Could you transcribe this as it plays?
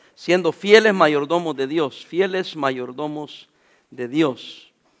siendo fieles mayordomos de Dios, fieles mayordomos de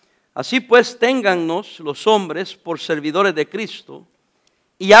Dios. Así pues, téngannos los hombres por servidores de Cristo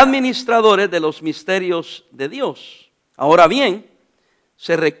y administradores de los misterios de Dios. Ahora bien,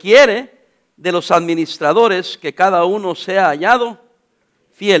 se requiere de los administradores que cada uno sea hallado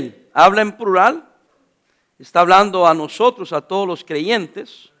fiel. Habla en plural, está hablando a nosotros, a todos los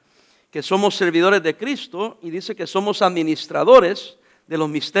creyentes, que somos servidores de Cristo, y dice que somos administradores de los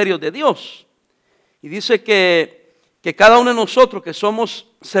misterios de Dios. Y dice que cada uno de nosotros que somos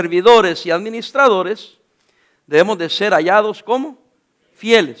servidores y administradores, debemos de ser hallados como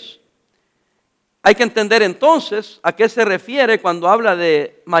fieles. Hay que entender entonces a qué se refiere cuando habla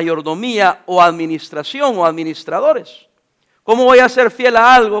de mayordomía o administración o administradores. ¿Cómo voy a ser fiel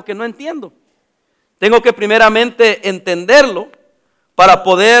a algo que no entiendo? Tengo que primeramente entenderlo para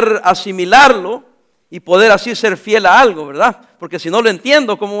poder asimilarlo y poder así ser fiel a algo, ¿verdad? Porque si no lo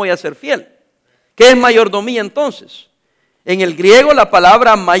entiendo, ¿cómo voy a ser fiel? ¿Qué es mayordomía entonces? En el griego la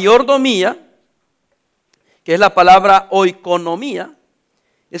palabra mayordomía, que es la palabra oikonomía,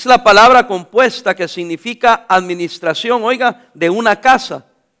 es la palabra compuesta que significa administración, oiga, de una casa,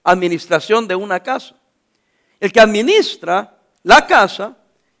 administración de una casa. El que administra la casa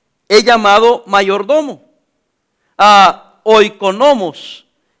es llamado mayordomo. Oikonomos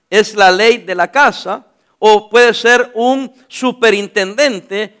es la ley de la casa, o puede ser un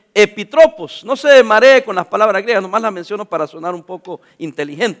superintendente, epitropos. No se maree con las palabras griegas, nomás las menciono para sonar un poco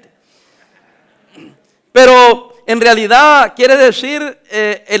inteligente. Pero en realidad quiere decir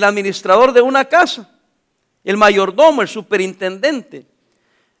el administrador de una casa, el mayordomo, el superintendente.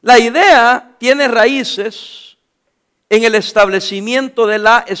 La idea tiene raíces en el establecimiento de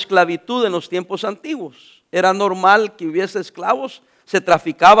la esclavitud en los tiempos antiguos. Era normal que hubiese esclavos, se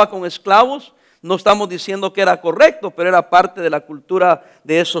traficaba con esclavos. No estamos diciendo que era correcto, pero era parte de la cultura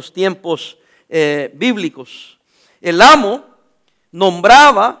de esos tiempos bíblicos. El amo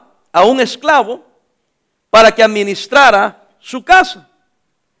nombraba a un esclavo para que administrara su casa.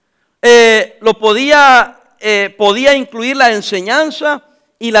 Podía incluir la enseñanza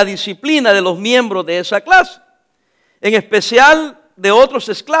y la disciplina de los miembros de esa clase, en especial de otros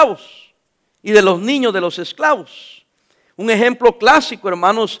esclavos y de los niños de los esclavos. Un ejemplo clásico,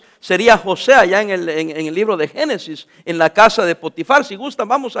 hermanos, sería José allá en el libro de Génesis, en la casa de Potifar. Si gustan,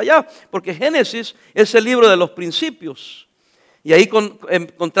 vamos allá, porque Génesis es el libro de los principios. Y ahí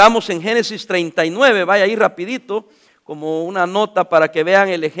encontramos en Génesis 39, vaya ahí rapidito, como una nota para que vean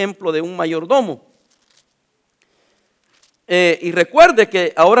el ejemplo de un mayordomo. Y recuerde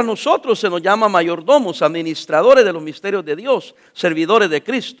que ahora nosotros se nos llama mayordomos, administradores de los misterios de Dios, servidores de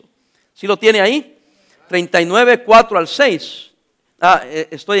Cristo. ¿Sí lo tiene ahí? 39, 4 al 6.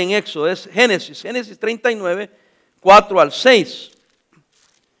 Estoy en Éxodo, es Génesis 39, 4 al 6.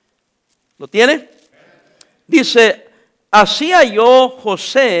 ¿Lo tiene? Dice: así halló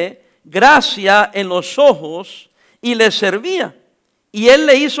José gracia en los ojos y le servía. ¿Y él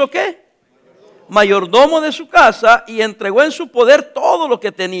le hizo qué? Mayordomo de su casa, y entregó en su poder todo lo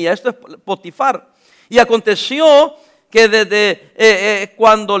que tenía. Esto es Potifar. Y aconteció que desde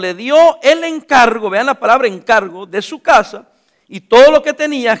cuando le dio el encargo, vean la palabra encargo, de su casa y todo lo que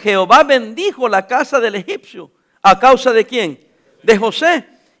tenía, Jehová bendijo la casa del egipcio. ¿A causa de quién? De José.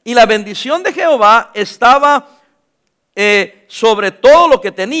 Y la bendición de Jehová estaba sobre todo lo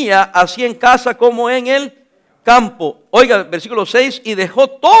que tenía, así en casa como en el campo. Oiga, versículo 6, y dejó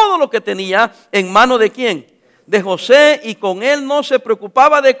todo lo que tenía en mano de quién? De José, y con él no se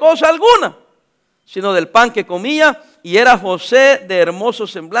preocupaba de cosa alguna, sino del pan que comía, y era José de hermoso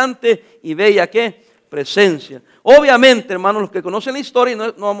semblante y bella ¿qué? Presencia. Obviamente, hermanos, los que conocen la historia, y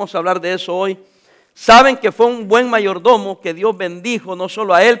no vamos a hablar de eso hoy, saben que fue un buen mayordomo que Dios bendijo, no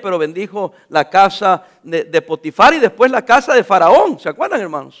solo a él, pero bendijo la casa de Potifar y después la casa de Faraón. ¿Se acuerdan,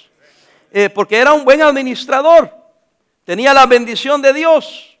 hermanos? Porque era un buen administrador, tenía la bendición de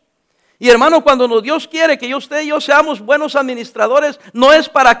Dios. Y hermano, cuando Dios quiere que usted y yo seamos buenos administradores, no es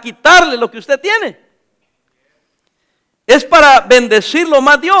para quitarle lo que usted tiene, es para bendecirlo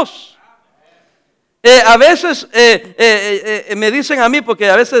más Dios. A veces me dicen a mí, porque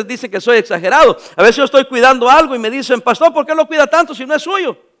a veces dicen que soy exagerado, a veces yo estoy cuidando algo y me dicen: pastor, ¿por qué lo cuida tanto si no es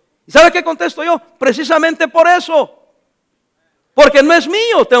suyo? ¿Y sabe qué contesto yo? Precisamente por eso, porque no es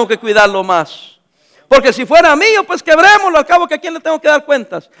mío, tengo que cuidarlo más. Porque si fuera mío, pues quebrémoslo, al cabo que a quién le tengo que dar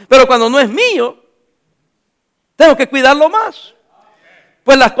cuentas. Pero cuando no es mío, tengo que cuidarlo más.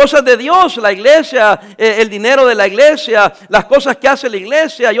 Pues las cosas de Dios, la iglesia, el dinero de la iglesia, las cosas que hace la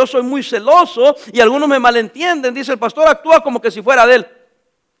iglesia, yo soy muy celoso y algunos me malentienden. Dice: el pastor actúa como que si fuera de él.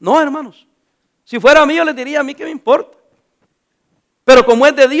 No, hermanos, si fuera mío les diría: a mí qué me importa. Pero como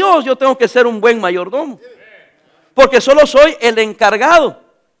es de Dios, yo tengo que ser un buen mayordomo. Porque solo soy el encargado.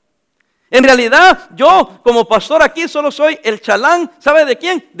 En realidad, yo como pastor aquí solo soy el chalán. ¿Sabe de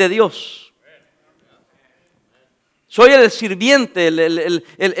quién? De Dios. Soy el sirviente,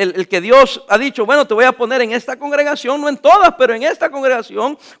 el que Dios ha dicho, bueno, te voy a poner en esta congregación, no en todas, pero en esta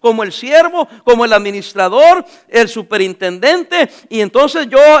congregación, como el siervo, como el administrador, el superintendente. Y entonces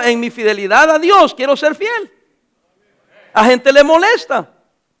yo en mi fidelidad a Dios quiero ser fiel. A gente le molesta,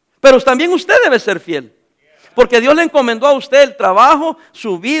 pero también usted debe ser fiel. Porque Dios le encomendó a usted el trabajo,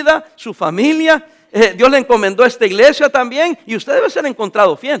 su vida, su familia. Dios le encomendó esta iglesia también. Y usted debe ser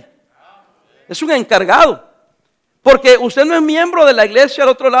encontrado fiel. Es un encargado. Porque usted no es miembro de la iglesia al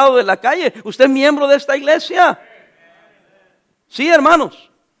otro lado de la calle. Usted es miembro de esta iglesia. Sí, hermanos.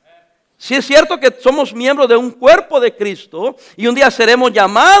 Sí es cierto que somos miembros de un cuerpo de Cristo y un día seremos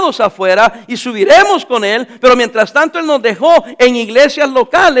llamados afuera y subiremos con Él, pero mientras tanto Él nos dejó en iglesias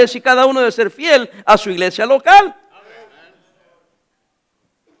locales y cada uno debe ser fiel a su iglesia local.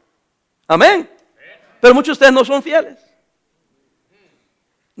 Amén. Pero muchos de ustedes no son fieles.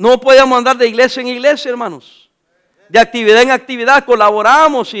 No podemos andar de iglesia en iglesia, hermanos. De actividad en actividad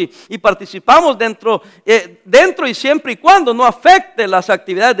colaboramos y participamos dentro y siempre y cuando no afecte las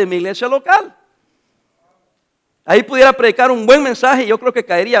actividades de mi iglesia local. Ahí pudiera predicar un buen mensaje y yo creo que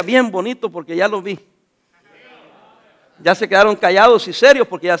caería bien bonito porque ya lo vi. Ya se quedaron callados y serios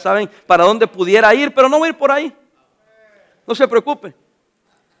porque ya saben para dónde pudiera ir, pero no voy a ir por ahí. No se preocupe,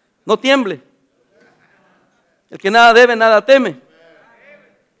 no tiemble. El que nada debe, nada teme.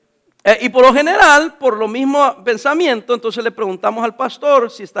 Y por lo general, por lo mismo pensamiento, entonces le preguntamos al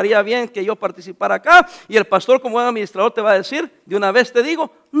pastor si estaría bien que yo participara acá. Y el pastor, como buen administrador, te va a decir, de una vez te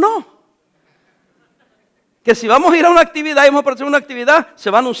digo, no. Que si vamos a ir a una actividad y vamos a participar en una actividad,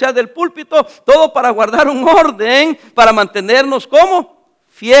 se va a anunciar del púlpito, todo para guardar un orden, para mantenernos como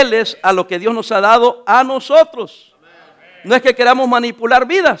fieles a lo que Dios nos ha dado a nosotros. No es que queramos manipular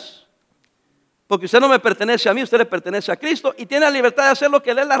vidas. Porque usted no me pertenece a mí, usted le pertenece a Cristo y tiene la libertad de hacer lo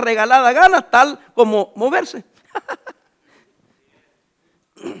que le dé la regalada gana, tal como moverse.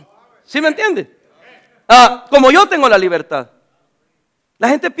 ¿Sí me entiende? Como yo tengo la libertad. La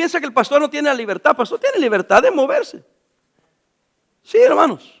gente piensa que el pastor no tiene la libertad. El pastor tiene libertad de moverse. Sí,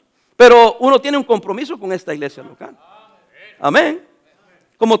 hermanos. Pero uno tiene un compromiso con esta iglesia local. Amén.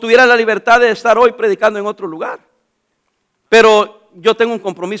 Como tuviera la libertad de estar hoy predicando en otro lugar. Pero yo tengo un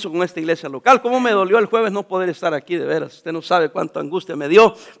compromiso con esta iglesia local. ¿Cómo me dolió el jueves no poder estar aquí? De veras, usted no sabe cuánta angustia me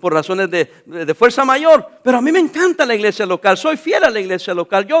dio por razones de fuerza mayor. Pero a mí me encanta la iglesia local. Soy fiel a la iglesia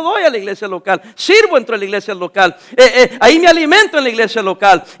local. Yo doy a la iglesia local. Sirvo dentro de la iglesia local. Ahí me alimento en la iglesia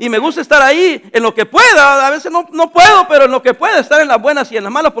local. Y me gusta estar ahí en lo que pueda. A veces no puedo, pero en lo que pueda, estar en las buenas y en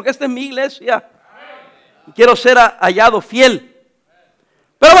las malas, porque esta es mi iglesia. Y quiero ser hallado fiel.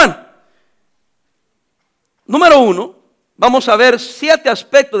 Pero bueno, número 1. Vamos a ver 7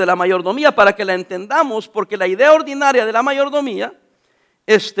 aspectos de la mayordomía para que la entendamos, porque la idea ordinaria de la mayordomía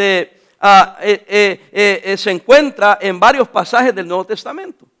se encuentra en varios pasajes del Nuevo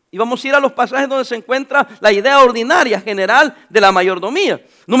Testamento. Y vamos a ir a los pasajes donde se encuentra la idea ordinaria general de la mayordomía.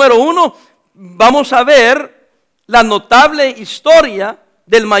 Número 1, vamos a ver la notable historia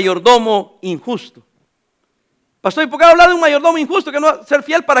del mayordomo injusto. Pastor, ¿y por qué hablar de un mayordomo injusto? Que no ser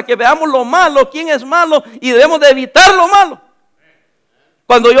fiel para que veamos lo malo, quién es malo y debemos de evitar lo malo.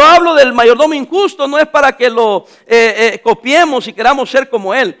 Cuando yo hablo del mayordomo injusto no es para que lo copiemos y queramos ser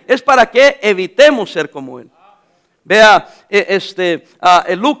como él, es para que evitemos ser como él. Vea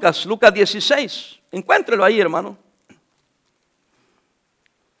Lucas 16, encuéntrelo ahí, hermano.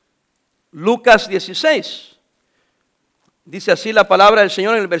 Lucas 16, dice así la palabra del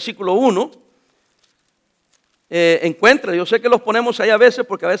Señor en el versículo 1. Encuentra, yo sé que los ponemos ahí a veces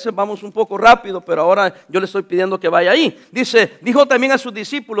porque a veces vamos un poco rápido, pero ahora yo le estoy pidiendo que vaya ahí. Dijo también a sus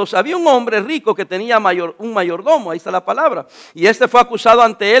discípulos, había un hombre rico que tenía un mayordomo, ahí está la palabra, y este fue acusado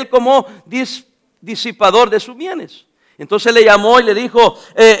ante él como disipador de sus bienes. Entonces le llamó y le dijo,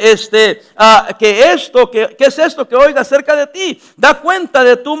 ¿qué es esto que oiga acerca de ti? Da cuenta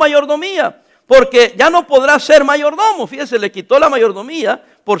de tu mayordomía, porque ya no podrás ser mayordomo. Fíjese, le quitó la mayordomía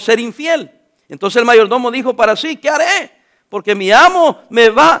por ser infiel. Entonces el mayordomo dijo para sí, ¿qué haré? Porque mi amo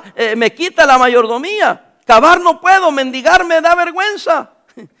me quita la mayordomía. Cavar no puedo, mendigar me da vergüenza.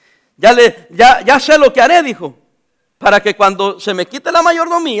 Ya sé lo que haré, dijo, para que cuando se me quite la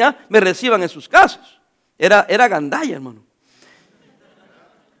mayordomía me reciban en sus casas. Era gandalla, hermano.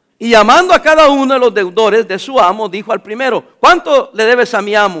 Y llamando a cada uno de los deudores de su amo, dijo al primero, ¿cuánto le debes a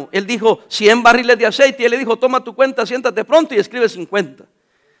mi amo? Él dijo, 100 barriles de aceite. Y él le dijo, toma tu cuenta, siéntate pronto y escribe 50.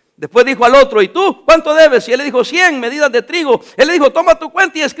 Después dijo al otro, ¿y tú cuánto debes? Y él le dijo 100 medidas de trigo. Él le dijo, toma tu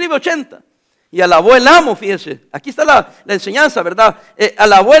cuenta y escribe 80. Y alabó el amo, fíjese. Aquí está la enseñanza, ¿verdad?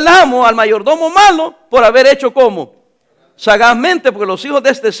 Alabó el amo al mayordomo malo por haber hecho ¿cómo? Sagazmente, porque los hijos de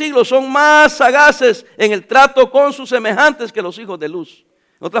este siglo son más sagaces en el trato con sus semejantes que los hijos de luz.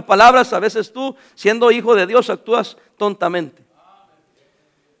 En otras palabras, a veces tú, siendo hijo de Dios, actúas tontamente.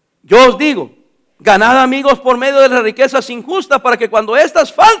 Yo os digo, ganad amigos por medio de las riquezas injustas para que cuando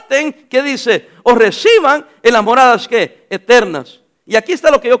éstas falten, ¿qué dice? Os reciban en las moradas ¿qué? Eternas. Y aquí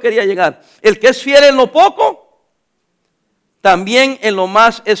está lo que yo quería llegar. El que es fiel en lo poco, también en lo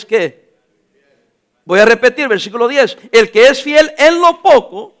más es ¿qué? Voy a repetir, versículo 10. El que es fiel en lo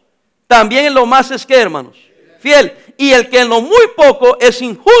poco, también en lo más es ¿qué, hermanos? Fiel. Y el que en lo muy poco es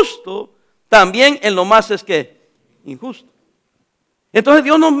injusto, también en lo más es ¿qué? Injusto. Entonces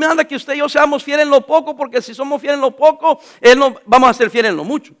Dios nos manda que usted y yo seamos fieles en lo poco, porque si somos fieles en lo poco, vamos a ser fieles en lo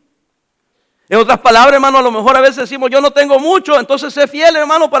mucho. En otras palabras, hermano, a lo mejor a veces decimos, yo no tengo mucho, entonces sé fiel,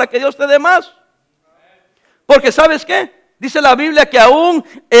 hermano, para que Dios te dé más. Porque ¿sabes qué? Dice la Biblia que aún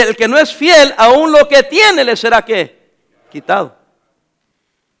el que no es fiel, aún lo que tiene le será ¿qué? Quitado.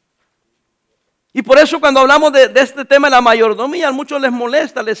 Y por eso cuando hablamos de este tema de la mayordomía, a muchos les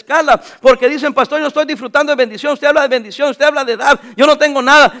molesta, les cala, porque dicen, pastor, yo estoy disfrutando de bendición, usted habla de bendición, usted habla de dar, yo no tengo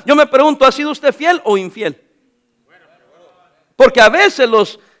nada. Yo me pregunto, ¿ha sido usted fiel o infiel? Porque a veces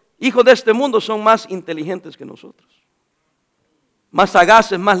los hijos de este mundo son más inteligentes que nosotros, más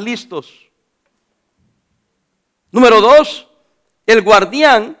sagaces, más listos. Número 2, el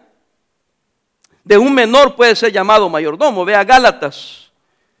guardián de un menor puede ser llamado mayordomo. Vea Gálatas.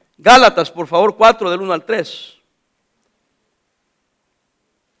 Gálatas, por favor, 4 del 1 al 3.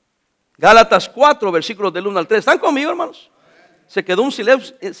 Gálatas 4, versículos del 1 al 3. ¿Están conmigo, hermanos? Se quedó un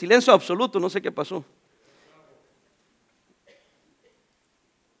silencio absoluto, no sé qué pasó.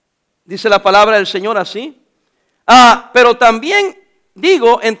 Dice la palabra del Señor así. Pero también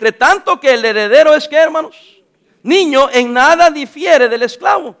digo, entre tanto que el heredero es ¿qué, hermanos? Niño, en nada difiere del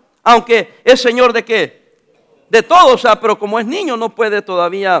esclavo, aunque es señor de ¿qué? De todo, pero como es niño no puede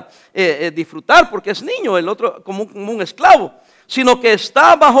todavía disfrutar porque es niño, el otro como un esclavo, sino que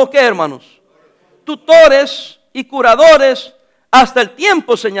está bajo ¿qué, hermanos? Tutores y curadores hasta el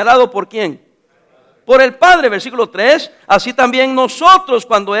tiempo señalado por ¿quién? Por el Padre, versículo 3. Así también nosotros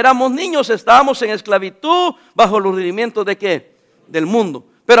cuando éramos niños estábamos en esclavitud bajo los rudimientos de ¿qué? Del mundo.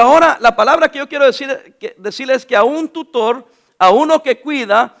 Pero ahora la palabra que yo quiero decirles es que a un tutor, a uno que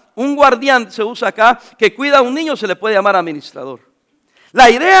cuida, un guardián se usa acá, que cuida a un niño se le puede llamar administrador. La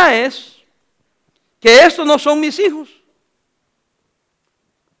idea es que estos no son mis hijos,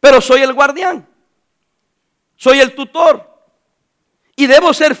 pero soy el guardián, soy el tutor y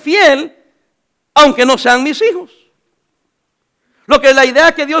debo ser fiel aunque no sean mis hijos. Lo que la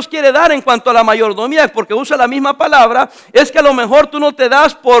idea que Dios quiere dar en cuanto a la mayordomía, porque usa la misma palabra, es que a lo mejor tú no te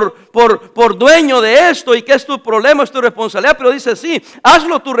das por dueño de esto y que es tu problema, es tu responsabilidad, pero dice sí,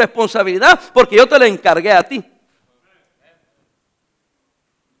 hazlo tu responsabilidad porque yo te la encargué a ti.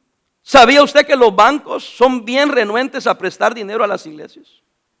 ¿Sabía usted que los bancos son bien renuentes a prestar dinero a las iglesias?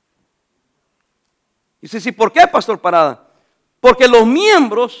 Y dice, sí, ¿por qué, pastor Parada? Porque los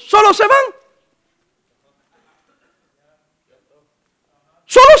miembros solo se van.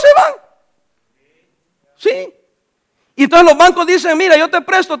 Solo se van. Sí. Y entonces los bancos dicen, mira, yo te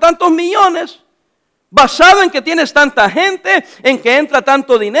presto tantos millones basado en que tienes tanta gente, en que entra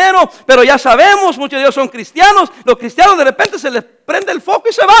tanto dinero, pero ya sabemos, muchos de ellos son cristianos. Los cristianos de repente se les prende el foco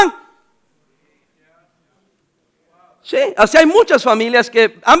y se van. Sí, así hay muchas familias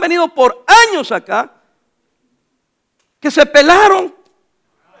que han venido por años acá, que se pelaron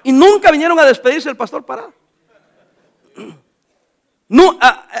y nunca vinieron a despedirse del pastor Parada.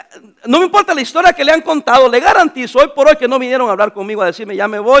 No me importa la historia que le han contado, le garantizo hoy por hoy que no vinieron a hablar conmigo a decirme ya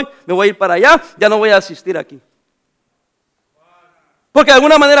me voy a ir para allá, ya no voy a asistir aquí. Porque de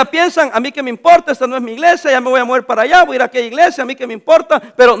alguna manera piensan, a mí que me importa, esta no es mi iglesia, ya me voy a mover para allá, voy a ir a aquella iglesia, a mí que me importa,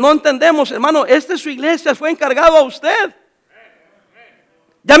 pero no entendemos, hermano, esta es su iglesia, fue encargado a usted.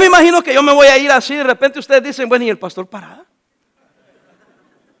 Ya me imagino que yo me voy a ir así, de repente ustedes dicen, bueno, ¿y el pastor Parada?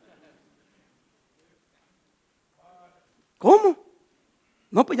 ¿Cómo?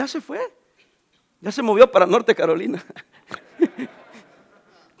 No, pues ya se fue. Ya se movió para Norte Carolina.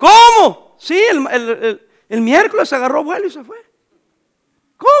 ¿Cómo? Sí, el miércoles agarró vuelo y se fue.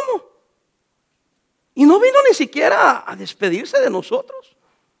 ¿Cómo? Y no vino ni siquiera a despedirse de nosotros.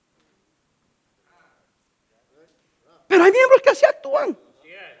 Pero hay miembros que así actúan.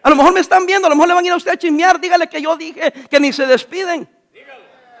 A lo mejor me están viendo, a lo mejor le van a ir a usted a chismear. Dígale que yo dije que ni se despiden.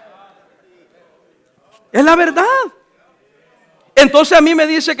 Es la verdad. Entonces a mí me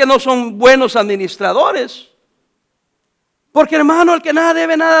dice que no son buenos administradores. Porque hermano, el que nada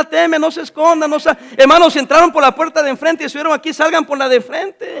debe, nada teme, no se esconda. Hermanos, si entraron por la puerta de enfrente y estuvieron aquí, salgan por la de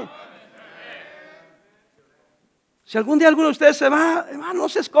frente. Si algún día alguno de ustedes se va, hermano, no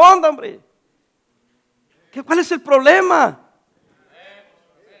se esconda, hombre. ¿Cuál es el problema?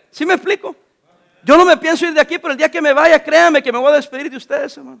 ¿Sí me explico? Yo no me pienso ir de aquí, pero el día que me vaya, créanme que me voy a despedir de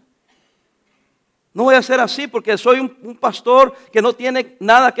ustedes, hermano. No voy a ser así porque soy un pastor que no tiene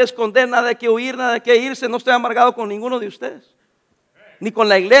nada que esconder, nada que huir, nada que irse. No estoy amargado con ninguno de ustedes, ni con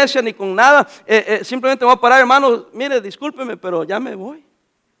la iglesia, ni con nada. Simplemente voy a parar, hermano. Mire, discúlpeme, pero ya me voy.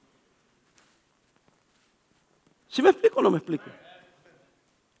 ¿Sí me explico o no me explico?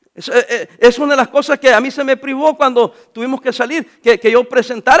 Es una de las cosas que a mí se me privó cuando tuvimos que salir, que yo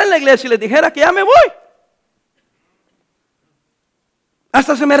presentara en la iglesia y les dijera que ya me voy.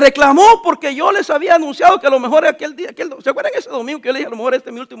 Hasta se me reclamó porque yo les había anunciado que a lo mejor aquel día, ¿se acuerdan ese domingo que yo le dije a lo mejor este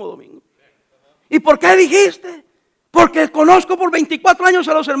es mi último domingo? ¿Y por qué dijiste? Porque conozco por 24 años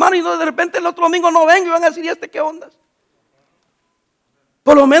a los hermanos y de repente el otro domingo no vengo y van a decir, ¿y este qué ondas?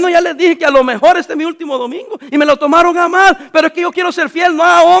 Por lo menos ya les dije que a lo mejor este es mi último domingo y me lo tomaron a mal, pero es que yo quiero ser fiel no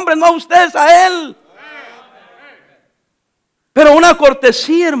a hombres, no a ustedes, a Él. Pero una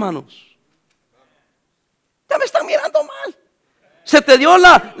cortesía, hermanos. Ya me están mirando mal. Se te dio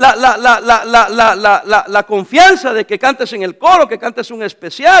la confianza de que cantes en el coro, que cantes un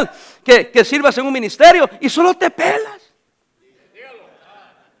especial, que sirvas en un ministerio y solo te pelas.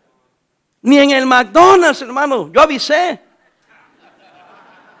 Ni en el McDonald's, hermano, yo avisé.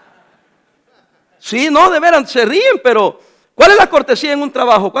 Sí, no, de veras, se ríen, pero ¿cuál es la cortesía en un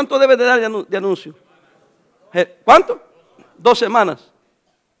trabajo? ¿Cuánto debe de dar de anuncio? ¿Cuánto? 2 semanas.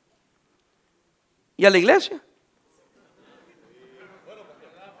 ¿Y a la iglesia?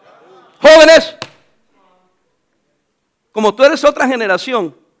 Jóvenes, como tú eres otra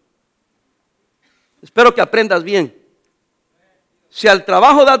generación, espero que aprendas bien. Si al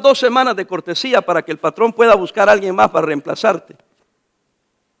trabajo das 2 semanas de cortesía para que el patrón pueda buscar a alguien más para reemplazarte,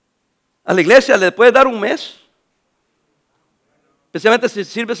 a la iglesia le puedes dar 1 mes, especialmente si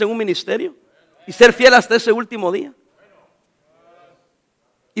sirves en un ministerio, y ser fiel hasta ese último día.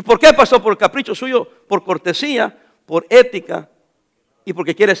 ¿Y por qué pasó? Por capricho suyo, por cortesía, por ética y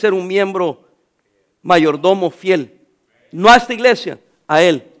porque quiere ser un miembro mayordomo fiel. No a esta iglesia, a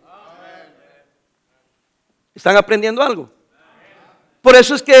Él. ¿Están aprendiendo algo? Por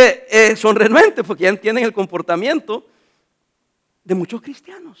eso es que son renuentes, porque ya entienden el comportamiento de muchos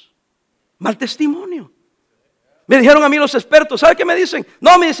cristianos. Mal testimonio. Me dijeron a mí los expertos, ¿sabe qué me dicen?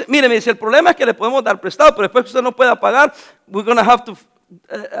 No, me dice, mire, me dice, el problema es que le podemos dar prestado, pero después que usted no pueda pagar, we're going to have to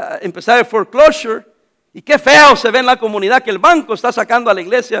empezar el foreclosure. Y qué feo se ve en la comunidad que el banco está sacando a la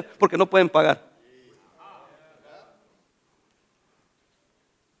iglesia porque no pueden pagar.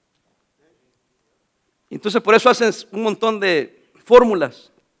 Entonces por eso hacen un montón de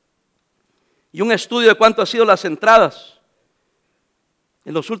fórmulas y un estudio de cuánto han sido las entradas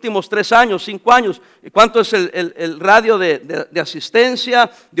en los últimos 3 años, 5 años, y cuánto es el radio de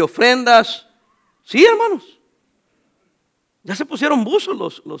asistencia, de ofrendas. Sí, hermanos, ya se pusieron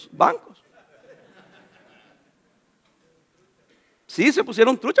buzos los bancos. Sí, se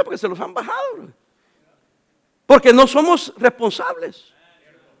pusieron trucha porque se los han bajado. Porque no somos responsables.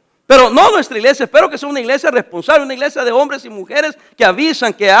 Pero no nuestra iglesia, espero que sea una iglesia responsable, una iglesia de hombres y mujeres que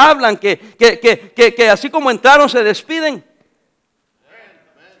avisan, que hablan, que así como entraron se despiden.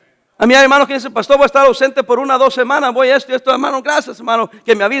 A mi hermano que dice, pastor, voy a estar ausente por 1 o 2 semanas, voy a esto y esto, hermano, gracias, hermano,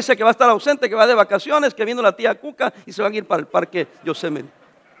 que me avise que va a estar ausente, que va de vacaciones, que vino la tía Cuca y se van a ir para el parque Yosemite.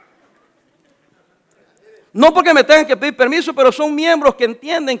 No porque me tengan que pedir permiso, pero son miembros que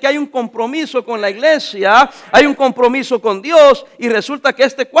entienden que hay un compromiso con la iglesia, hay un compromiso con Dios y resulta que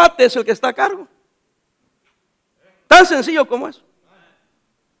este cuate es el que está a cargo. Tan sencillo como eso.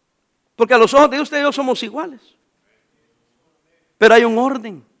 Porque a los ojos de Dios usted y yo somos iguales. Pero hay un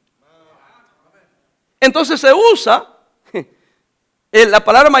orden. Entonces se usa la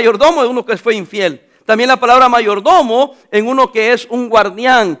palabra mayordomo en uno que fue infiel. También la palabra mayordomo en uno que es un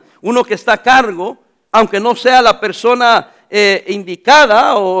guardián, uno que está a cargo. Aunque no sea la persona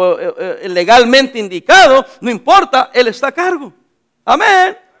indicada o legalmente indicado, no importa, él está a cargo.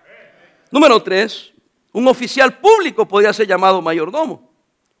 Amén. Número 3, un oficial público podría ser llamado mayordomo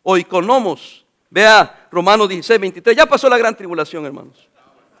o iconomos. Vea Romanos 16, 23. Ya pasó la gran tribulación, hermanos.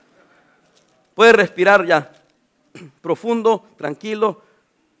 Puede respirar ya. Profundo, tranquilo.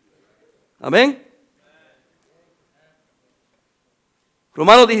 Amén.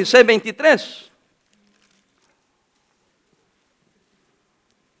 Romanos 16, 23.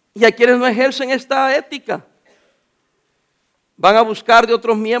 Y a quienes no ejercen esta ética, Van a buscar de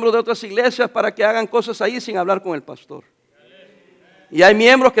otros miembros de otras iglesias para que hagan cosas ahí sin hablar con el pastor. Y hay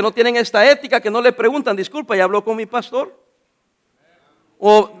miembros que no tienen esta ética, que no le preguntan, disculpa, ¿ya habló con mi pastor?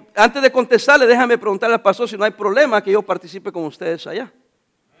 O antes de contestarle, déjame preguntarle al pastor si no hay problema que yo participe con ustedes allá.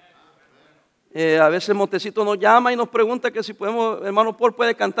 A veces Montecito nos llama y nos pregunta que si podemos, hermano Paul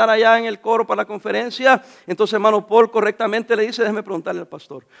puede cantar allá en el coro para la conferencia. Entonces hermano Paul correctamente le dice, déjeme preguntarle al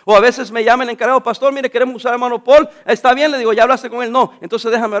pastor. O a veces me llama el encargado, pastor, mire, queremos usar a hermano Paul. Está bien, le digo, ¿ya hablaste con él? No,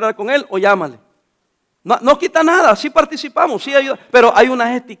 entonces déjame hablar con él o llámale. No quita nada, sí participamos, sí ayuda, pero hay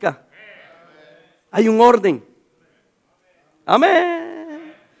una ética. Hay un orden.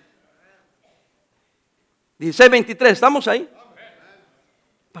 Amén. 16:23, ¿estamos ahí?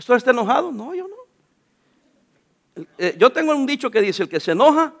 ¿Pastor está enojado? No, yo no. Yo tengo un dicho que dice, el que se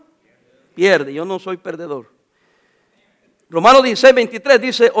enoja, pierde. Yo no soy perdedor. Romanos 16:23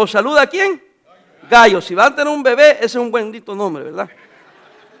 dice, ¿os saluda a quién? Gallo. Si van a tener un bebé, ese es un bendito nombre, ¿verdad?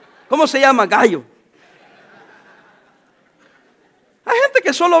 ¿Cómo se llama? Gallo. Hay gente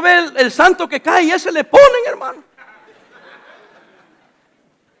que solo ve el santo que cae y ese le ponen, hermano.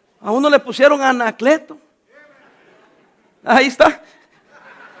 A uno le pusieron Anacleto. Ahí está.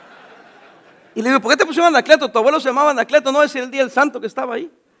 Y le digo, ¿por qué te pusieron Anacleto? Tu abuelo se llamaba Anacleto, no es el día del santo que estaba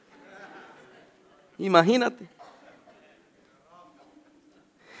ahí. Imagínate.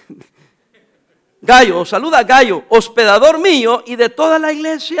 Gallo, os saluda Gallo, hospedador mío y de toda la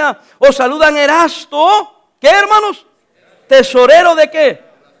iglesia. Os saludan Erasto. ¿Qué, hermanos? Tesorero de qué?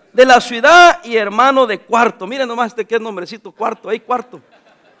 De la ciudad y hermano de Cuarto. Miren nomás este qué nombrecito, Cuarto, ahí Cuarto.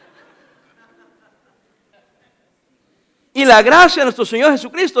 Y la gracia de nuestro Señor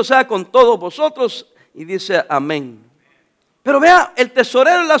Jesucristo sea con todos vosotros. Y dice amén. Pero vea, el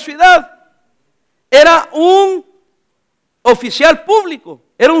tesorero de la ciudad era un oficial público.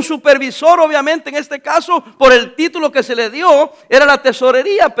 Era un supervisor, obviamente, en este caso, por el título que se le dio, era la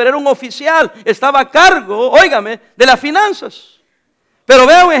tesorería, pero era un oficial. Estaba a cargo, óigame, de las finanzas. Pero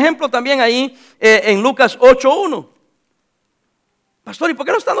vea un ejemplo también ahí en Lucas 8:1. Pastor, ¿y por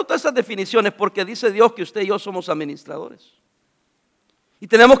qué no están todas estas definiciones? Porque dice Dios que usted y yo somos administradores. Y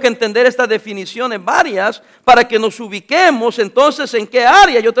tenemos que entender estas definiciones varias para que nos ubiquemos entonces en qué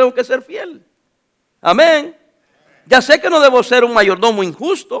área yo tengo que ser fiel. Amén. Ya sé que no debo ser un mayordomo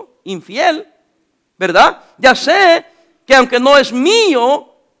injusto, infiel, ¿verdad? Ya sé que aunque no es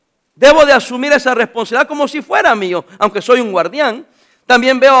mío, debo de asumir esa responsabilidad como si fuera mío, aunque soy un guardián.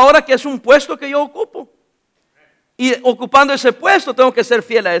 También veo ahora que es un puesto que yo ocupo. Y ocupando ese puesto, tengo que ser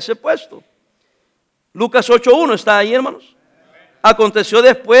fiel a ese puesto. Lucas 8:1 está ahí, hermanos. Aconteció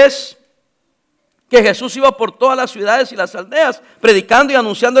después que Jesús iba por todas las ciudades y las aldeas, predicando y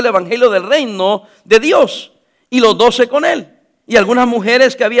anunciando el evangelio del reino de Dios. Y los 12 con él. Y algunas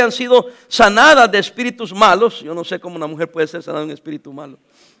mujeres que habían sido sanadas de espíritus malos. Yo no sé cómo una mujer puede ser sanada de un espíritu malo.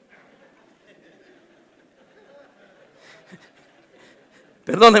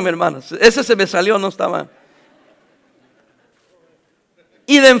 Perdónenme, hermanos. Ese se me salió, no estaba.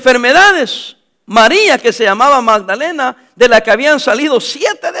 Y de enfermedades, María, que se llamaba Magdalena, de la que habían salido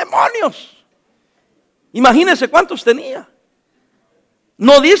 7 demonios. Imagínense cuántos tenía.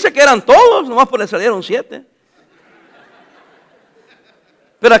 No dice que eran todos, nomás porque le salieron 7.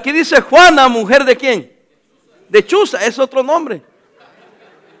 Pero aquí dice Juana, mujer de quién? De Chuza, es otro nombre.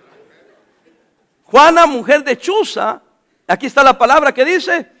 Juana, mujer de Chuza, aquí está la palabra que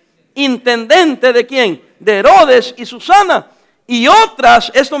dice, intendente de quién? De Herodes y Susana. Y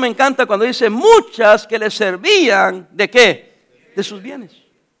otras, esto me encanta cuando dice muchas que le servían, ¿de qué? De sus bienes.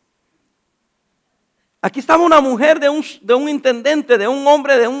 Aquí estaba una mujer de un intendente, de un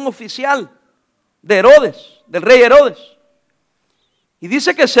hombre, de un oficial, de Herodes, del rey Herodes. Y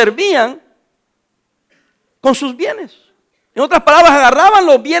dice que servían con sus bienes. En otras palabras, agarraban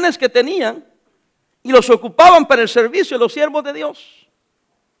los bienes que tenían y los ocupaban para el servicio de los siervos de Dios.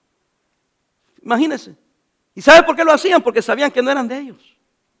 Imagínense. ¿Y sabe por qué lo hacían? Porque sabían que no eran de ellos.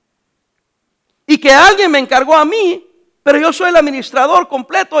 Y que alguien me encargó a mí, pero yo soy el administrador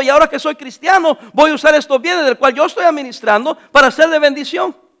completo y ahora que soy cristiano voy a usar estos bienes del cual yo estoy administrando para ser de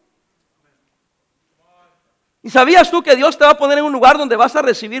bendición. ¿Y sabías tú que Dios te va a poner en un lugar donde vas a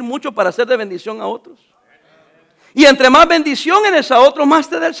recibir mucho para ser de bendición a otros? Y entre más bendición eres a otros, más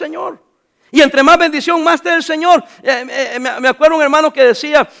te da el Señor. Y entre más bendición, más te da el Señor. Me acuerdo un hermano que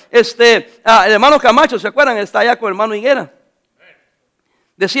decía, el hermano Camacho, ¿se acuerdan? Está allá con el hermano Higuera.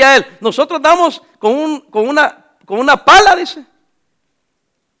 Decía él, nosotros damos con una pala, dice,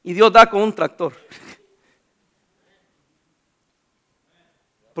 y Dios da con un tractor.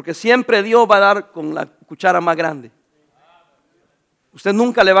 Porque siempre Dios va a dar con la cuchara más grande. Usted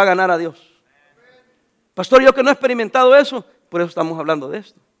nunca le va a ganar a Dios. Pastor, yo que no he experimentado eso, Por eso estamos hablando de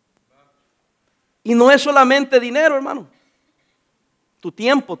esto. Y no es solamente dinero, hermano. Tu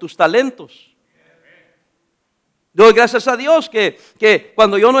tiempo, tus talentos. Doy gracias a Dios que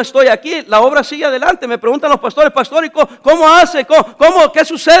cuando yo no estoy aquí, la obra sigue adelante. Me preguntan los pastores, pastor, ¿y cómo hace? ¿Qué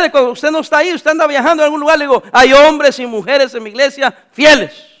sucede cuando usted no está ahí? Usted anda viajando en algún lugar. Le digo, hay hombres y mujeres en mi iglesia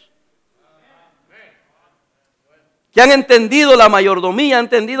fieles, que han entendido la mayordomía, han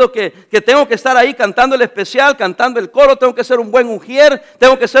entendido que tengo que estar ahí cantando el especial, cantando el coro, tengo que ser un buen ujier,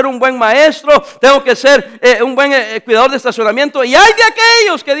 tengo que ser un buen maestro, tengo que ser un buen cuidador de estacionamiento. Y hay de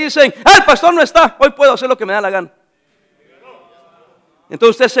aquellos que dicen, el pastor no está, hoy puedo hacer lo que me da la gana.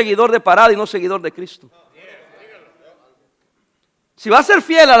 Entonces usted es seguidor de parada y no seguidor de Cristo. Si va a ser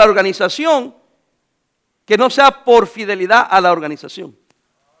fiel a la organización, que no sea por fidelidad a la organización,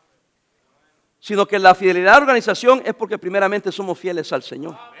 sino que la fidelidad a la organización es porque primeramente somos fieles al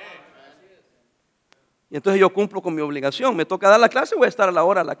Señor. Y entonces yo cumplo con mi obligación. Me toca dar la clase, voy a estar a la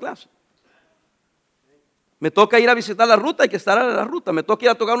hora de la clase. Me toca ir a visitar la ruta, hay que estar a la ruta. Me toca ir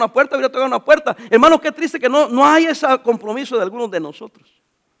a tocar una puerta, voy a tocar una puerta. Hermano, qué triste que no hay ese compromiso de algunos de nosotros.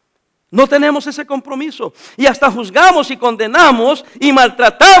 No tenemos ese compromiso. Y hasta juzgamos y condenamos y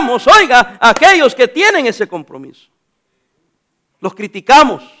maltratamos, oiga, a aquellos que tienen ese compromiso. Los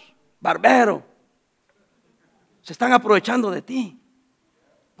criticamos. Barbero, se están aprovechando de ti.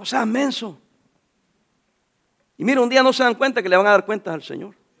 No seas menso. Y mira, un día no se dan cuenta que le van a dar cuentas al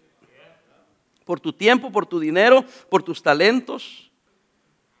Señor. Por tu tiempo, por tu dinero, por tus talentos,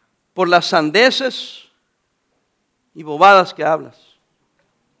 por las sandeces y bobadas que hablas.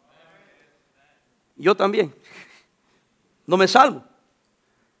 Yo también. No me salvo.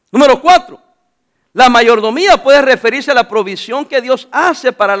 Número 4. La mayordomía puede referirse a la provisión que Dios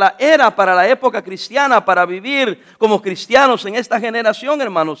hace para la era, para la época cristiana, para vivir como cristianos en esta generación,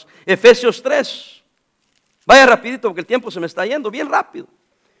 hermanos. Efesios 3. Vaya rapidito porque el tiempo se me está yendo, bien rápido.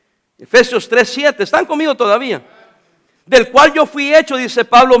 Efesios 3:7. ¿Están conmigo todavía? Del cual yo fui hecho, dice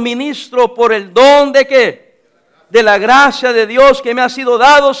Pablo, ministro por el don de ¿qué? De la gracia de Dios que me ha sido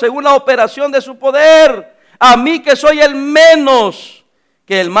dado según la operación de su poder. A mí que soy el menos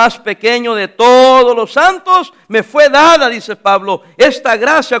que el más pequeño de todos los santos, me fue dada, dice Pablo, esta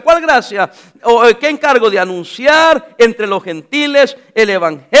gracia. ¿Cuál gracia? ¿Qué encargo? De anunciar entre los gentiles el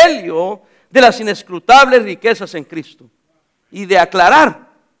evangelio de las inescrutables riquezas en Cristo y de aclarar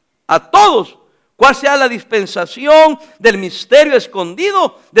a todos cuál sea la dispensación del misterio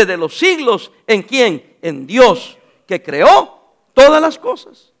escondido desde los siglos. ¿En quién? En Dios, que creó todas las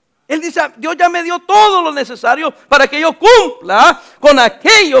cosas. Él dice, Dios ya me dio todo lo necesario para que yo cumpla con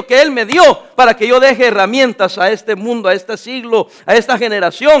aquello que Él me dio, para que yo deje herramientas a este mundo, a este siglo, a esta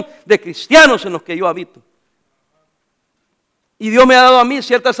generación de cristianos en los que yo habito. Y Dios me ha dado a mí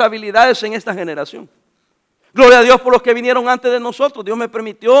ciertas habilidades en esta generación. Gloria a Dios por los que vinieron antes de nosotros. Dios me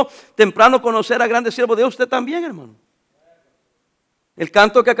permitió temprano conocer a grandes siervos de Dios. Usted también, hermano. El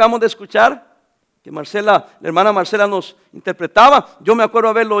canto que acabamos de escuchar, que la hermana Marcela nos interpretaba, yo me acuerdo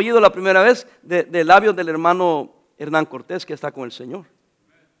haberlo oído la primera vez de labios del hermano Hernán Cortés, que está con el Señor.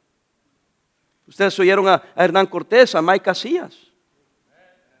 Ustedes oyeron a Hernán Cortés, a Mike Casillas.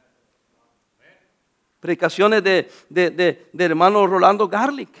 Predicaciones de hermano Rolando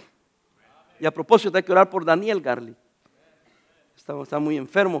Garlic. Y a propósito, hay que orar por Daniel Garlic. Está muy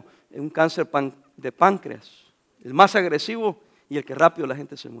enfermo en un cáncer de páncreas, el más agresivo y el que rápido la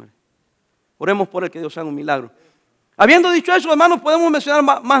gente se muere. Oremos por él, que Dios haga un milagro. Habiendo dicho eso, hermanos, podemos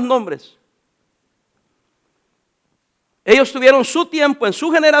mencionar más nombres. Ellos tuvieron su tiempo en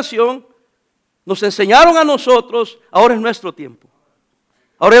su generación, nos enseñaron a nosotros, ahora es nuestro tiempo.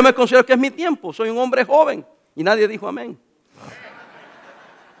 Ahora yo me considero que es mi tiempo, soy un hombre joven. Y nadie dijo amén.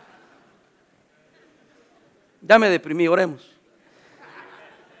 Ya me deprimí, oremos.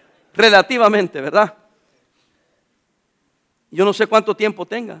 Relativamente, ¿verdad? Yo no sé cuánto tiempo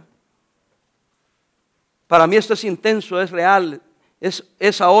tenga. Para mí esto es intenso, es real,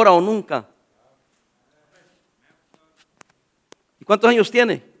 es ahora o nunca. ¿Y cuántos años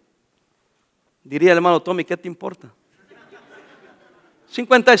tiene? Diría el hermano Tommy, ¿qué te importa?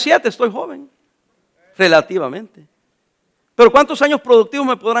 57, estoy joven, relativamente. Pero ¿cuántos años productivos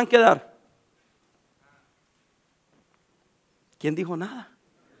me podrán quedar? ¿Quién dijo nada?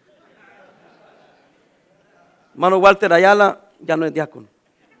 Hermano Walter Ayala ya no es diácono.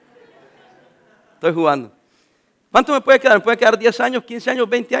 Estoy jugando. ¿Cuánto me puede quedar? ¿Me puede quedar 10 años, 15 años,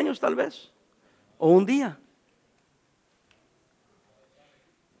 20 años tal vez? ¿O un día?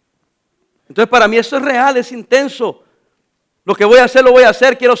 Entonces para mí eso es real, es intenso. Lo que voy a hacer, lo voy a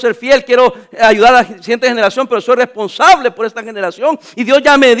hacer. Quiero ser fiel, quiero ayudar a la siguiente generación, pero soy responsable por esta generación. Y Dios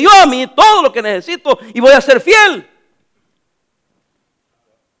ya me dio a mí todo lo que necesito y voy a ser fiel.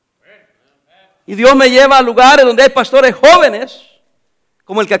 Y Dios me lleva a lugares donde hay pastores jóvenes,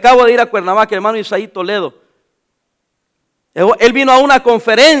 como el que acabo de ir a Cuernavaca, el hermano Isaí Toledo. Él vino a una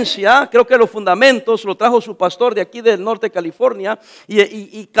conferencia, creo que los fundamentos, lo trajo su pastor de aquí del norte de California,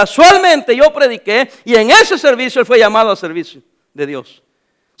 y casualmente yo prediqué, y en ese servicio él fue llamado al servicio de Dios.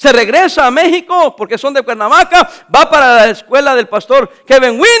 Se regresa a México, porque son de Cuernavaca, va para la escuela del pastor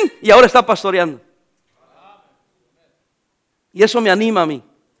Kevin Wynn, y ahora está pastoreando. Y eso me anima a mí,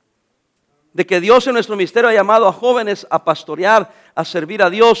 de que Dios en nuestro ministerio ha llamado a jóvenes a pastorear, a servir a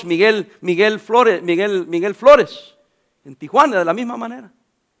Dios. Miguel Flores, en Tijuana, de la misma manera.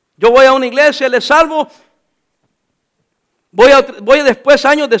 Yo voy a una iglesia, le salvo, voy después,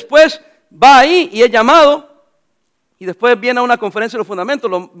 años después, va ahí y es llamado, y después viene a una conferencia de los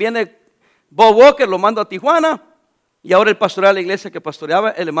fundamentos, viene Bob Walker, lo mando a Tijuana, y ahora él pastorea la iglesia que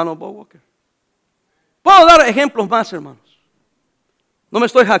pastoreaba el hermano Bob Walker. Puedo dar ejemplos más, hermanos. No me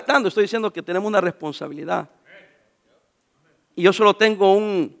estoy jactando, estoy diciendo que tenemos una responsabilidad. Y yo solo tengo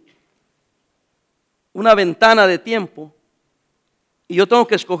una ventana de tiempo, y yo tengo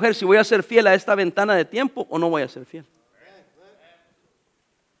que escoger si voy a ser fiel a esta ventana de tiempo o no voy a ser fiel.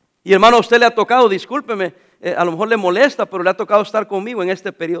 Y hermano, a usted le ha tocado, discúlpeme, a lo mejor le molesta, pero le ha tocado estar conmigo en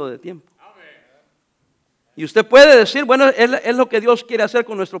este periodo de tiempo. Y usted puede decir, bueno, es lo que Dios quiere hacer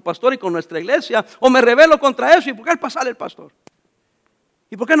con nuestro pastor y con nuestra iglesia, o me rebelo contra eso. ¿Y por qué sale el pastor?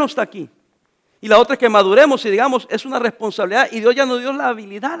 ¿Y por qué no está aquí? Y la otra es que maduremos y digamos, es una responsabilidad, y Dios ya nos dio la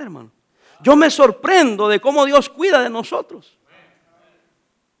habilidad, hermano. Yo me sorprendo de cómo Dios cuida de nosotros.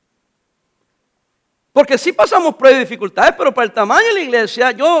 Porque sí pasamos pruebas y dificultades, pero para el tamaño de la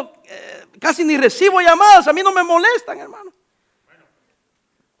iglesia, yo casi ni recibo llamadas, a mí no me molestan, hermano.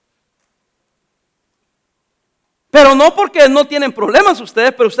 Pero no porque no tienen problemas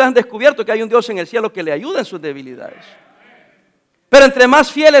ustedes, pero ustedes han descubierto que hay un Dios en el cielo que le ayuda en sus debilidades. Pero entre más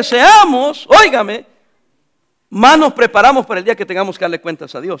fieles seamos, óigame, más nos preparamos para el día que tengamos que darle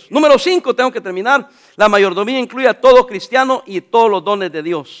cuentas a Dios. Número 5, tengo que terminar. La mayordomía incluye a todo cristiano y todos los dones de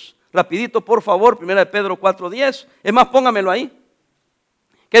Dios. Rapidito, por favor, 1 Pedro 4:10. Es más, póngamelo ahí.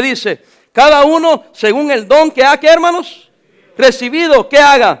 ¿Qué dice? Cada uno según el don que ha, ¿qué, hermanos? Recibido, ¿qué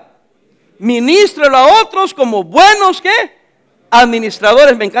haga? Ministrelo a otros como buenos, ¿qué?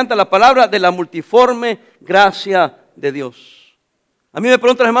 Administradores. Me encanta la palabra de la multiforme gracia de Dios. A mí me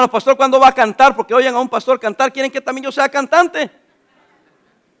preguntan los hermanos, pastor, ¿cuándo va a cantar? Porque oyen a un pastor cantar, ¿quieren que también yo sea cantante?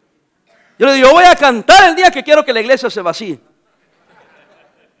 Yo le digo, yo voy a cantar el día que quiero que la iglesia se vacíe.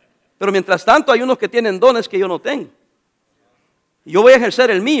 Pero mientras tanto hay unos que tienen dones que yo no tengo. Y yo voy a ejercer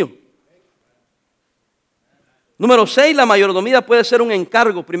el mío. Número 6, la mayordomía puede ser un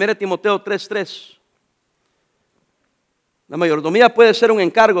encargo. 1 Timoteo 3:3. La mayordomía puede ser un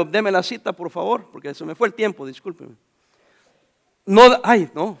encargo. Deme la cita, por favor, porque se me fue el tiempo, discúlpeme. No, a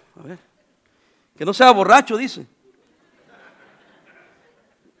ver. Que no sea borracho, dice.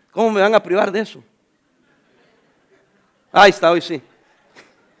 ¿Cómo me van a privar de eso? Ahí está, hoy sí.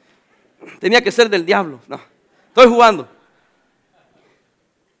 Tenía que ser del diablo. No, estoy jugando.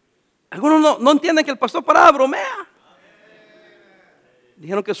 Algunos no entienden que el pastor parada bromea.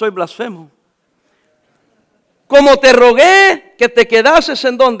 Dijeron que soy blasfemo. Como te rogué que te quedases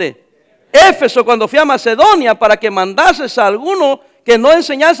en donde Éfeso, cuando fui a Macedonia, para que mandases a alguno que no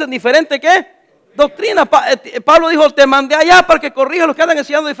enseñase diferente ¿qué? Doctrina. Pablo dijo, te mandé allá para que corrija los que andan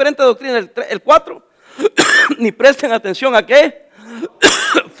enseñando diferente doctrina. El 4, ni presten atención a qué.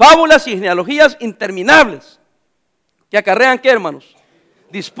 Fábulas y genealogías interminables que acarrean ¿qué, hermanos?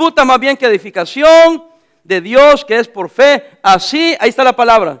 Disputa más bien que edificación de Dios, que es por fe. Así, ahí está la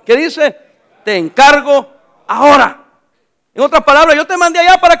palabra. ¿Qué dice? Te encargo ahora. En otras palabras, yo te mandé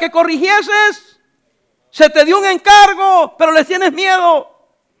allá para que corrigieses. Se te dio un encargo, pero les tienes miedo.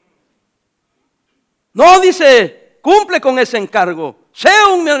 No, dice, cumple con ese encargo. Sea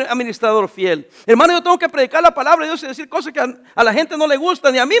un administrador fiel. Hermano, yo tengo que predicar la palabra de Dios y decir cosas que a la gente no le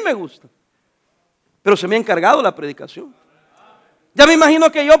gustan, ni a mí me gustan. Pero se me ha encargado la predicación. Ya me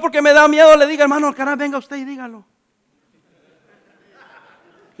imagino que yo, porque me da miedo, le diga, hermano, caray, venga usted y dígalo.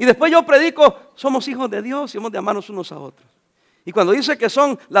 Y después yo predico, somos hijos de Dios y hemos de amarnos unos a otros. Y cuando dice que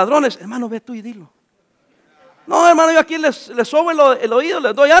son ladrones, hermano, ve tú y dilo. No, hermano, yo aquí les sobo el oído,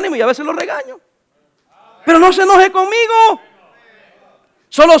 les doy ánimo y a veces los regaño. Pero no se enoje conmigo.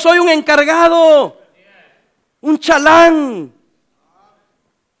 Solo soy un encargado, un chalán.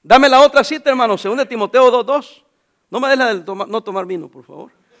 Dame la otra cita, hermano, 2 Timoteo 2:2. No me des la de no tomar vino, por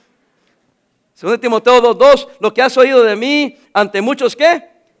favor. 2 Timoteo 2:2. Lo que has oído de mí ante muchos, ¿qué?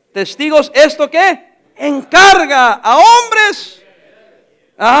 Testigos, ¿esto qué? Encarga a hombres.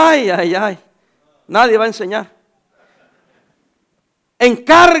 Ay. Nadie va a enseñar.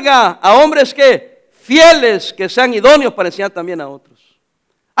 encarga a hombres que fieles, que sean idóneos para enseñar también a otros.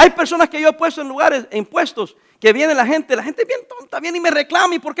 Hay personas que yo he puesto en lugares, en puestos, que viene la gente bien tonta, viene y me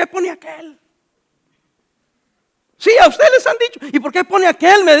reclama, ¿y por qué pone aquel? Sí, a ustedes les han dicho, ¿y por qué pone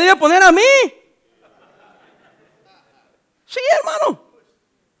aquel? Me debe poner a mí. Sí, hermano.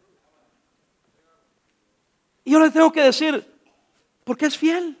 Y yo le tengo que decir, porque es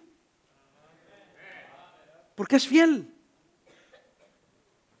fiel. Porque es fiel.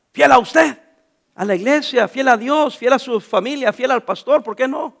 Fiel a usted, a la iglesia, fiel a Dios, fiel a su familia, fiel al pastor, ¿por qué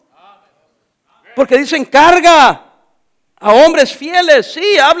no? Porque dice encarga a hombres fieles,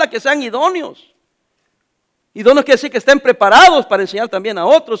 sí, habla que sean idóneos. Idóneos quiere decir que estén preparados para enseñar también a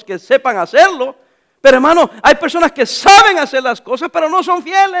otros, que sepan hacerlo. Pero hermano, hay personas que saben hacer las cosas, pero no son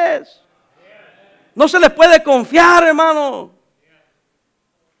fieles. No se les puede confiar, hermano.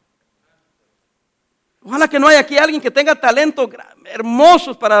 Ojalá que no haya aquí alguien que tenga talentos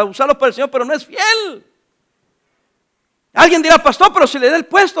hermosos para usarlos para el Señor, pero no es fiel. Alguien dirá, pastor, pero si le da el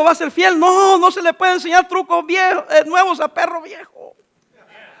puesto va a ser fiel. No, no se le puede enseñar trucos viejos, nuevos a perro viejo.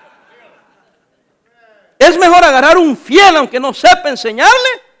 Es mejor agarrar un fiel aunque no sepa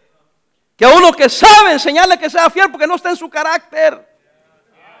enseñarle, que a uno que sabe enseñarle que sea fiel porque no está en su carácter.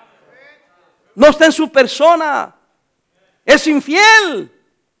 No está en su persona. Es infiel.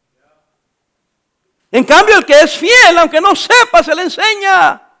 En cambio, el que es fiel, aunque no sepa, se le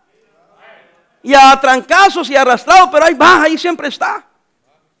enseña. Y a trancazos y arrastrado, pero ahí va, ahí siempre está.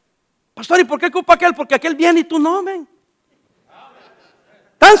 Pastor, ¿y por qué culpa aquel? Porque aquel viene y tú no, ven.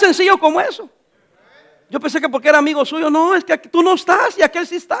 Tan sencillo como eso. Yo pensé que porque era amigo suyo. No, es que tú no estás y aquel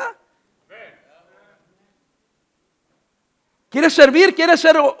sí está. ¿Quieres servir? ¿Quieres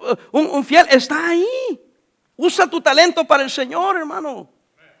ser un fiel? Está ahí. Usa tu talento para el Señor, hermano.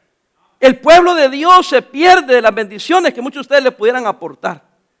 El pueblo de Dios se pierde de las bendiciones que muchos de ustedes le pudieran aportar.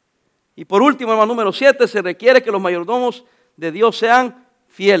 Y por último, hermano, número 7, se requiere que los mayordomos de Dios sean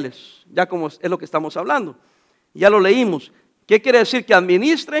fieles. Ya como es lo que estamos hablando. Ya lo leímos. ¿Qué quiere decir? Que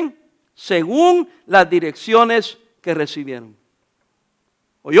administren según las direcciones que recibieron.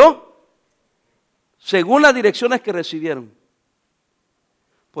 ¿Oyó? Según las direcciones que recibieron.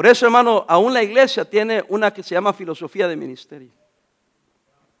 Por eso, hermano, aún la iglesia tiene una que se llama filosofía de ministerio.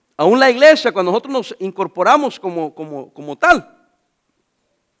 Aún la iglesia, cuando nosotros nos incorporamos como tal,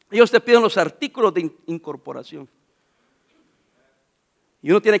 ellos te piden los artículos de incorporación.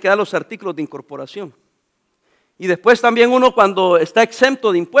 Y uno tiene que dar los artículos de incorporación. Y después también uno cuando está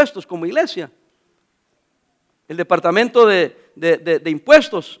exento de impuestos como iglesia, el departamento de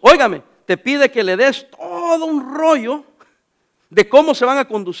impuestos, óigame, te pide que le des todo un rollo de cómo se van a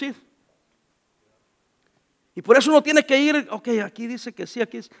conducir. Y por eso uno tiene que ir, ok, aquí dice que sí,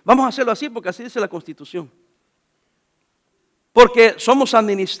 aquí dice, vamos a hacerlo así porque así dice la Constitución. Porque somos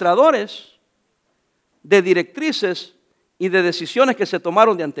administradores de directrices y de decisiones que se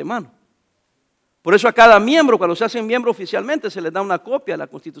tomaron de antemano. Por eso a cada miembro, cuando se hacen miembro oficialmente, se les da una copia de la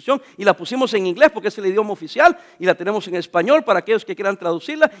Constitución y la pusimos en inglés porque es el idioma oficial y la tenemos en español para aquellos que quieran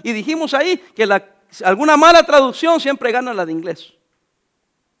traducirla. Y dijimos ahí que alguna mala traducción siempre gana la de inglés.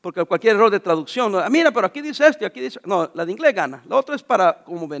 Porque cualquier error de traducción, mira, pero aquí dice esto y aquí dice, no, la de inglés gana. La otra es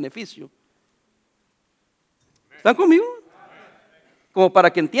como beneficio. ¿Están conmigo? Como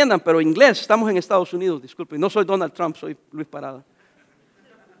para que entiendan, pero inglés, estamos en Estados Unidos, disculpen, no soy Donald Trump, soy Luis Parada.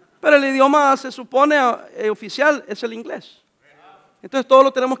 Pero el idioma se supone oficial es el inglés. Entonces todo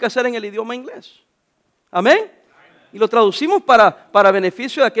lo tenemos que hacer en el idioma inglés. Amén. Y lo traducimos para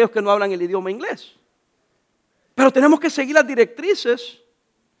beneficio de aquellos que no hablan el idioma inglés. Pero tenemos que seguir las directrices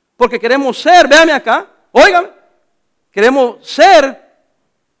porque queremos ser, véanme acá, óigame, queremos ser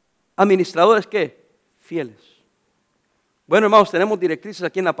administradores ¿qué? Fieles. Bueno, hermanos, tenemos directrices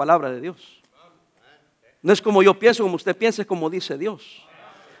aquí en la palabra de Dios. No es como yo pienso, como usted piensa, es como dice Dios.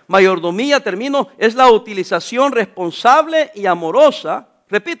 Mayordomía, termino, es la utilización responsable y amorosa,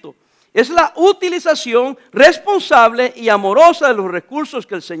 repito, es la utilización responsable y amorosa de los recursos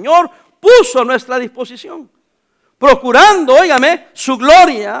que el Señor puso a nuestra disposición, procurando, óigame, su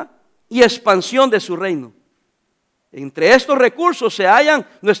gloria y expansión de su reino. Entre estos recursos se hallan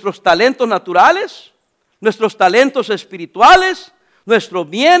nuestros talentos naturales, nuestros talentos espirituales, nuestros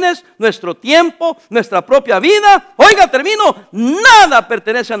bienes, nuestro tiempo, nuestra propia vida. Oiga, termino, nada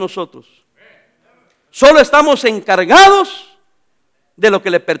pertenece a nosotros. Solo estamos encargados de lo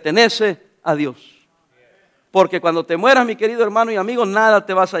que le pertenece a Dios. Porque cuando te mueras, mi querido hermano y amigo, nada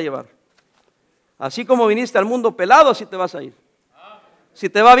te vas a llevar. Así como viniste al mundo pelado, así te vas a ir. Si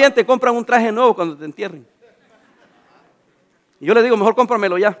te va bien, te compran un traje nuevo cuando te entierren. Y yo le digo, mejor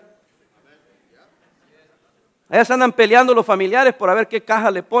cómpramelo ya. Allá se andan peleando los familiares por a ver qué caja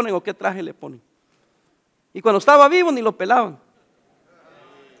le ponen o qué traje le ponen. Y cuando estaba vivo ni lo pelaban.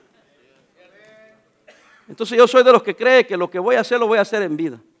 Entonces yo soy de los que cree que lo que voy a hacer lo voy a hacer en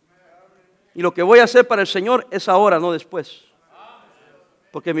vida. Y lo que voy a hacer para el Señor es ahora, no después.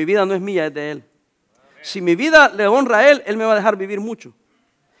 Porque mi vida no es mía, es de Él. Si mi vida le honra a Él, Él me va a dejar vivir mucho.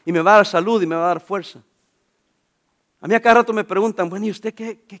 Y me va a dar salud y me va a dar fuerza. A mí a cada rato me preguntan, bueno, ¿y usted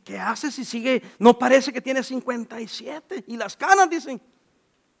qué hace si sigue? No parece que tiene 57. Y las canas dicen.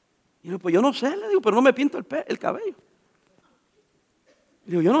 Y yo, pues yo no sé, le digo, pero no me pinto el cabello.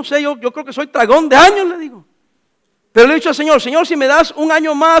 Le digo, yo no sé, yo creo que soy tragón de años, le digo. Pero le he dicho al Señor, Señor, si me das un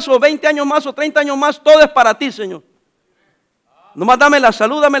año más o 20 años más o 30 años más, todo es para ti, Señor. Nomás dame la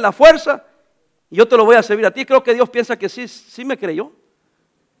salud, dame la fuerza y yo te lo voy a servir a ti. Creo que Dios piensa que sí me creyó.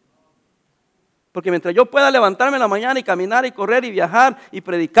 Porque mientras yo pueda levantarme en la mañana y caminar y correr y viajar y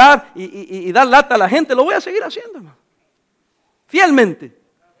predicar y dar lata a la gente, lo voy a seguir haciendo, hermano. Fielmente.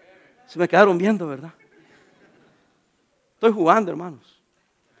 Se me quedaron viendo, ¿verdad? Estoy jugando, hermanos.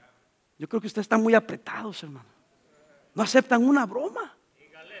 Yo creo que ustedes están muy apretados, hermano. No aceptan una broma.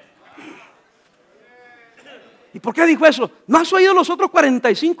 ¿Y por qué dijo eso? ¿No has oído los otros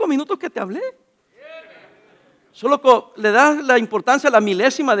 45 minutos que te hablé? Solo le das la importancia a la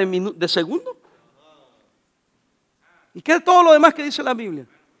milésima de segundo. ¿Y qué es todo lo demás que dice la Biblia?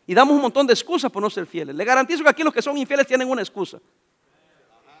 Y damos un montón de excusas por no ser fieles. Le garantizo que aquí los que son infieles tienen una excusa.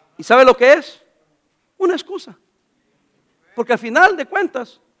 ¿Y sabe lo que es? Una excusa. Porque al final de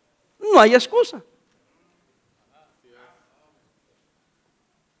cuentas, no hay excusa.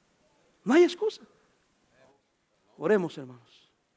 No hay excusa. Oremos, hermanos.